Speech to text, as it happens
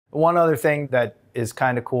One other thing that is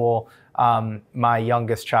kind of cool, my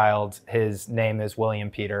youngest child, his name is William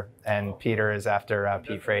Peter, and Peter is after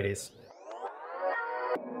Pete Frates.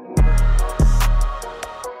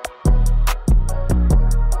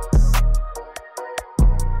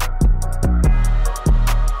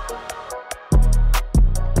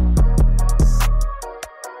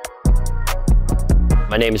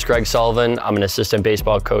 My name is Greg Sullivan. I'm an assistant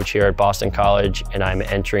baseball coach here at Boston College, and I'm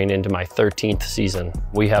entering into my 13th season.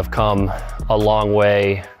 We have come a long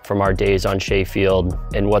way from our days on Shea Field,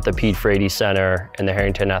 and what the Pete Frates Center and the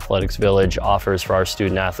Harrington Athletics Village offers for our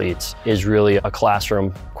student athletes is really a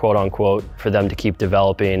classroom, quote unquote, for them to keep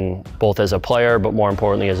developing both as a player, but more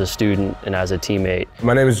importantly as a student and as a teammate.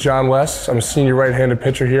 My name is John West. I'm a senior right-handed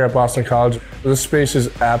pitcher here at Boston College. This space is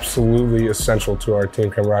absolutely essential to our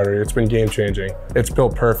team camaraderie. It's been game-changing. It's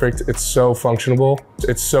built perfect. It's so functionable.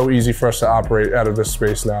 It's so easy for us to operate out of this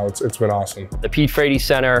space now. It's been awesome. The Pete Frates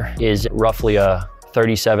Center is roughly a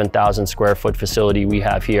 37,000 square foot facility we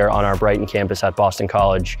have here on our Brighton campus at Boston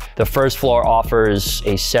College. The first floor offers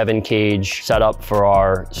a 7-cage setup for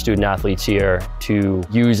our student athletes here to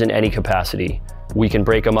use in any capacity. We can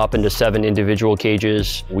break them up into 7 individual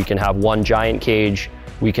cages. We can have 1 giant cage.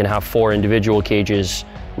 We can have 4 individual cages.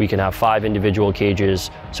 We can have 5 individual cages.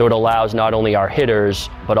 So it allows not only our hitters,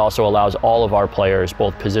 but also allows all of our players,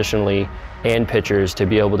 both positionally and pitchers, to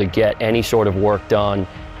be able to get any sort of work done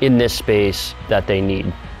in this space that they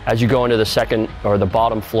need. As you go into the second or the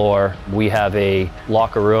bottom floor, we have a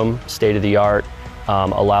locker room, state-of-the-art,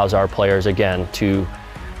 allows our players, again, to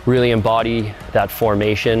really embody that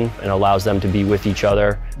formation and allows them to be with each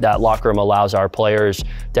other. That locker room allows our players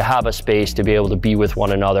to have a space to be able to be with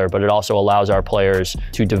one another, but it also allows our players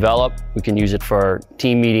to develop. We can use it for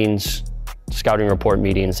team meetings, scouting report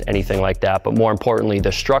meetings, anything like that. But more importantly,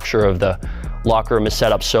 the structure of the locker room is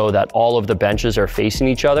set up so that all of the benches are facing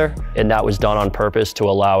each other, and that was done on purpose to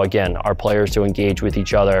allow, again, our players to engage with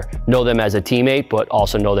each other, know them as a teammate, but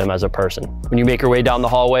also know them as a person. When you make your way down the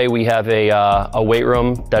hallway, we have a weight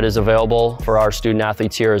room that is available for our student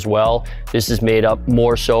athletes here as well. This is made up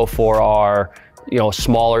more so for our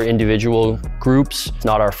smaller individual groups. It's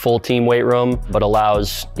not our full team weight room, but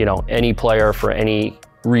allows any player for any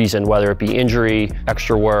reason, whether it be injury,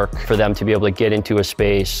 extra work, for them to be able to get into a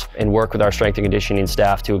space and work with our strength and conditioning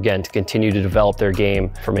staff to continue to develop their game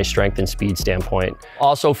from a strength and speed standpoint.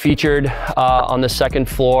 Also featured on the second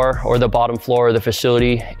floor or the bottom floor of the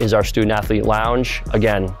facility is our student athlete lounge.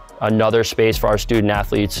 Again, another space for our student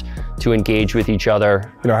athletes to engage with each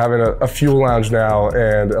other. Having a fuel lounge now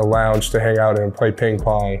and a lounge to hang out in, play ping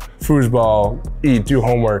pong, foosball, eat, do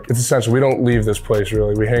homework, it's essential. We don't leave this place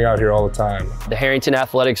really. We hang out here all the time. The Harrington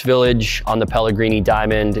Athletics Village on the Pellegrini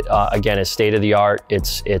Diamond, again, is state-of-the-art.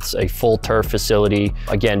 It's a full turf facility.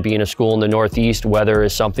 Again, being a school in the Northeast, weather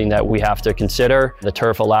is something that we have to consider. The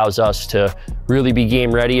turf allows us to really be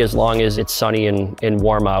game ready as long as it's sunny and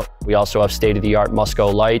warm out. We also have state-of-the-art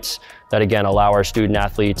Musco lights that, again, allow our student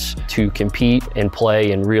athletes to compete and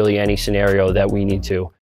play in really any scenario that we need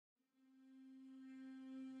to.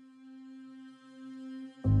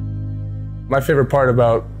 My favorite part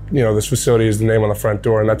about this facility is the name on the front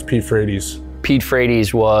door, and that's Pete Frates. Pete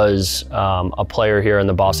Frates was a player here in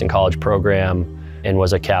the Boston College program and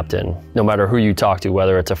was a captain. No matter who you talk to,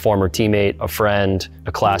 whether it's a former teammate, a friend,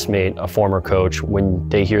 a classmate, a former coach, when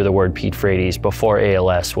they hear the word Pete Frates, before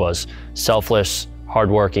ALS, was selfless,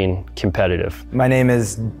 hardworking, competitive. My name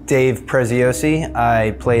is Dave Preziosi.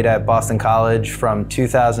 I played at Boston College from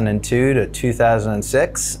 2002 to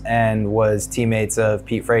 2006 and was teammates of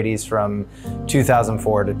Pete Frates from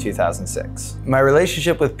 2004 to 2006. My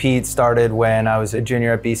relationship with Pete started when I was a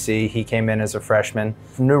junior at BC. He came in as a freshman.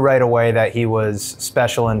 Knew right away that he was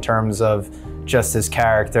special in terms of just his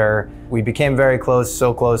character. We became very close,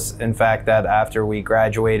 so close, in fact, that after we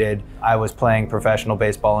graduated, I was playing professional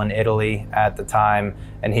baseball in Italy at the time,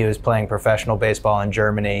 and he was playing professional baseball in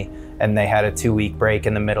Germany, and they had a 2-week break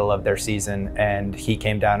in the middle of their season, and he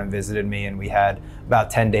came down and visited me, and we had about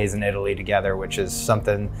 10 days in Italy together, which is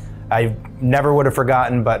something I never would have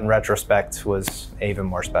forgotten, but in retrospect was even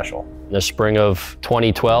more special. In the spring of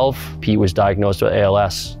 2012, Pete was diagnosed with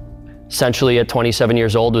ALS. Essentially, at 27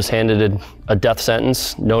 years old, was handed a death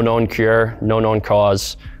sentence, no known cure, no known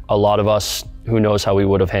cause. A lot of us, who knows how we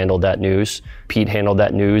would have handled that news. Pete handled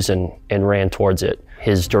that news and ran towards it.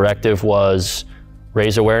 His directive was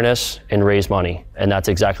raise awareness and raise money. And that's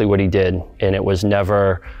exactly what he did. And it was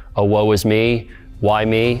never a woe is me, why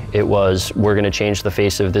me? It was, we're gonna change the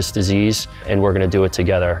face of this disease and we're gonna do it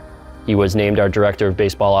together. He was named our Director of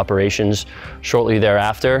Baseball Operations shortly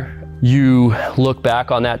thereafter. You look back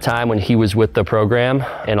on that time when he was with the program,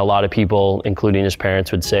 and a lot of people, including his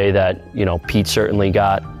parents, would say that, you know, Pete certainly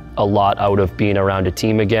got a lot out of being around a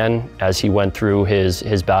team again as he went through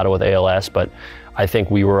his battle with ALS, but I think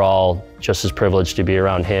we were all just as privileged to be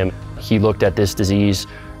around him. He looked at this disease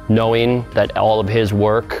knowing that all of his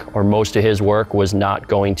work, or most of his work, was not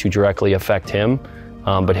going to directly affect him,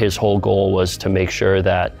 but his whole goal was to make sure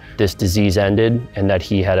that this disease ended and that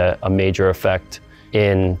he had a major effect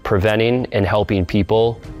in preventing and helping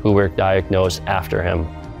people who were diagnosed after him.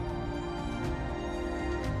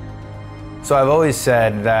 So I've always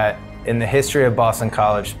said that in the history of Boston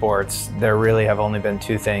College sports, there really have only been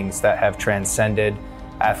two things that have transcended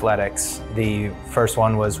athletics. The first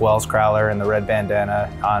one was Wells Crowler and the red bandana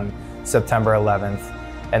on September 11th,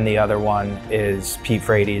 and the other one is Pete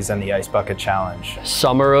Frates and the Ice Bucket Challenge.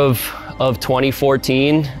 Summer of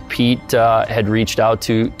 2014, Pete had reached out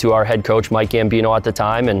to our head coach, Mike Gambino at the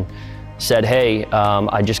time, and said, hey,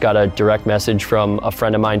 I just got a direct message from a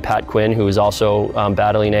friend of mine, Pat Quinn, who is also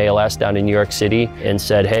battling ALS down in New York City, and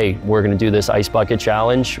said, hey, we're gonna do this Ice Bucket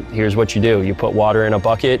Challenge. Here's what you do. You put water in a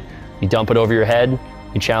bucket, you dump it over your head,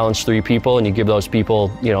 you challenge 3 people, and you give those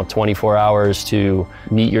people, 24 hours to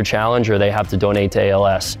meet your challenge, or they have to donate to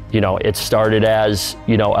ALS. It started as,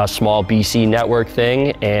 a small BC network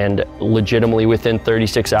thing, and legitimately within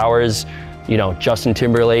 36 hours, Justin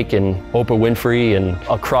Timberlake and Oprah Winfrey and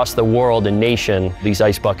across the world and nation, these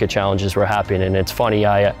Ice Bucket Challenges were happening. And it's funny,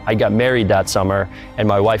 I got married that summer, and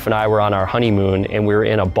my wife and I were on our honeymoon, and we were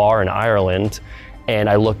in a bar in Ireland, and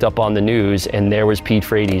I looked up on the news, and there was Pete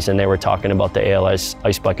Frates, and they were talking about the ALS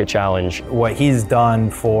Ice Bucket Challenge. What he's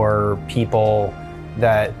done for people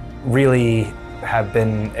that really have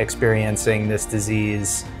been experiencing this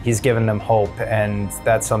disease, he's given them hope, and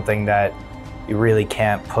that's something that you really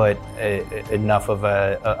can't put enough of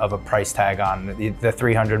a price tag on. The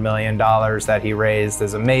 $300 million that he raised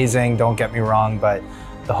is amazing, don't get me wrong, but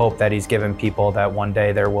the hope that he's given people that one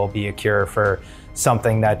day there will be a cure for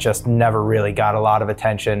something that just never really got a lot of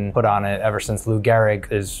attention put on it ever since Lou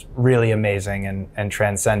Gehrig is really amazing and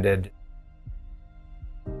transcended.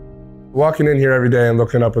 Walking in here every day and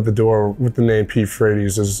looking up at the door with the name Pete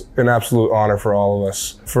Frates is an absolute honor for all of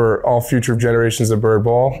us. For all future generations of bird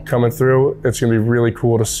ball coming through, it's gonna be really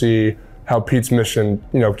cool to see how Pete's mission,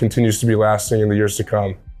 continues to be lasting in the years to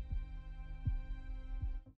come.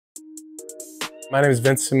 My name is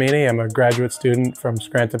Vince Cimini. I'm a graduate student from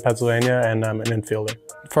Scranton, Pennsylvania, and I'm an infielder.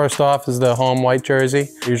 First off is the home white jersey.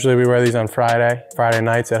 Usually we wear these on Friday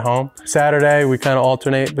nights at home. Saturday, we kind of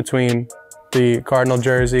alternate between the Cardinal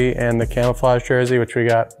jersey and the camouflage jersey, which we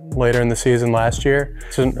got later in the season last year.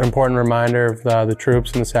 It's an important reminder of the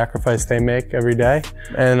troops and the sacrifice they make every day.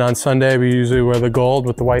 And on Sunday, we usually wear the gold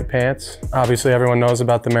with the white pants. Obviously, everyone knows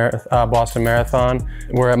about the Boston Marathon.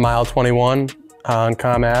 We're at mile 21. On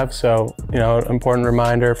Com Ave, so an important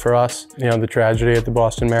reminder for us, the tragedy at the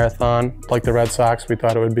Boston Marathon. Like the Red Sox, we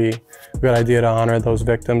thought it would be a good idea to honor those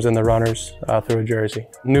victims and the runners through a jersey.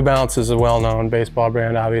 New Balance is a well-known baseball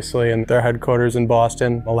brand, obviously, and their headquarters in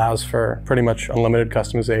Boston allows for pretty much unlimited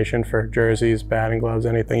customization for jerseys, batting gloves,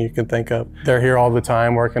 anything you can think of. They're here all the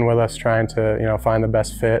time working with us, trying to find the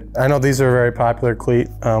best fit. I know these are a very popular cleat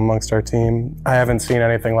amongst our team. I haven't seen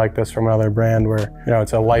anything like this from another brand where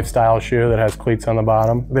it's a lifestyle shoe that has cleats on the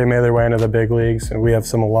bottom. They made their way into the big leagues, and we have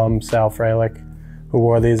some alums, Sal Fralick, who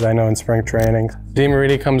wore these, I know, in spring training.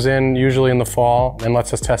 DeMariti comes in usually in the fall and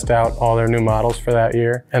lets us test out all their new models for that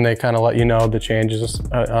year, and they kind of let you know the changes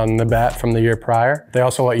on the bat from the year prior. They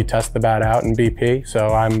also let you test the bat out in BP, so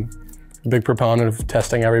I'm a big proponent of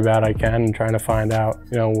testing every bat I can and trying to find out,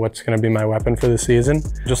 what's going to be my weapon for the season.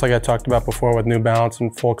 Just like I talked about before with New Balance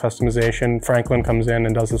and full customization, Franklin comes in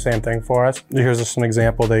and does the same thing for us. Here's just an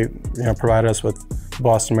example. They provided us with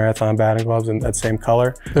Boston Marathon batting gloves in that same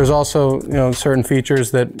color. There's also certain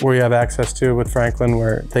features that we have access to with Franklin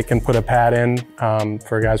where they can put a pad in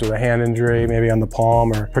for guys with a hand injury, maybe on the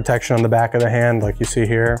palm, or protection on the back of the hand like you see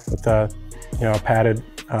here with a padded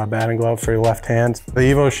batting glove for your left hand. The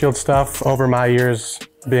Evo Shield stuff over my years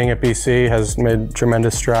being at BC has made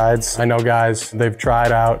tremendous strides. I know guys, they've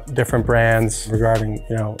tried out different brands regarding,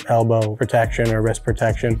 elbow protection or wrist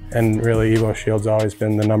protection, and really Evo Shield's always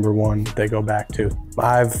been the #1 they go back to.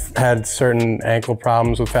 I've had certain ankle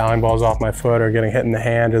problems with fouling balls off my foot or getting hit in the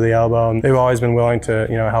hand or the elbow, and they've always been willing to,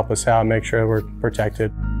 help us out and make sure we're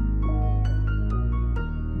protected.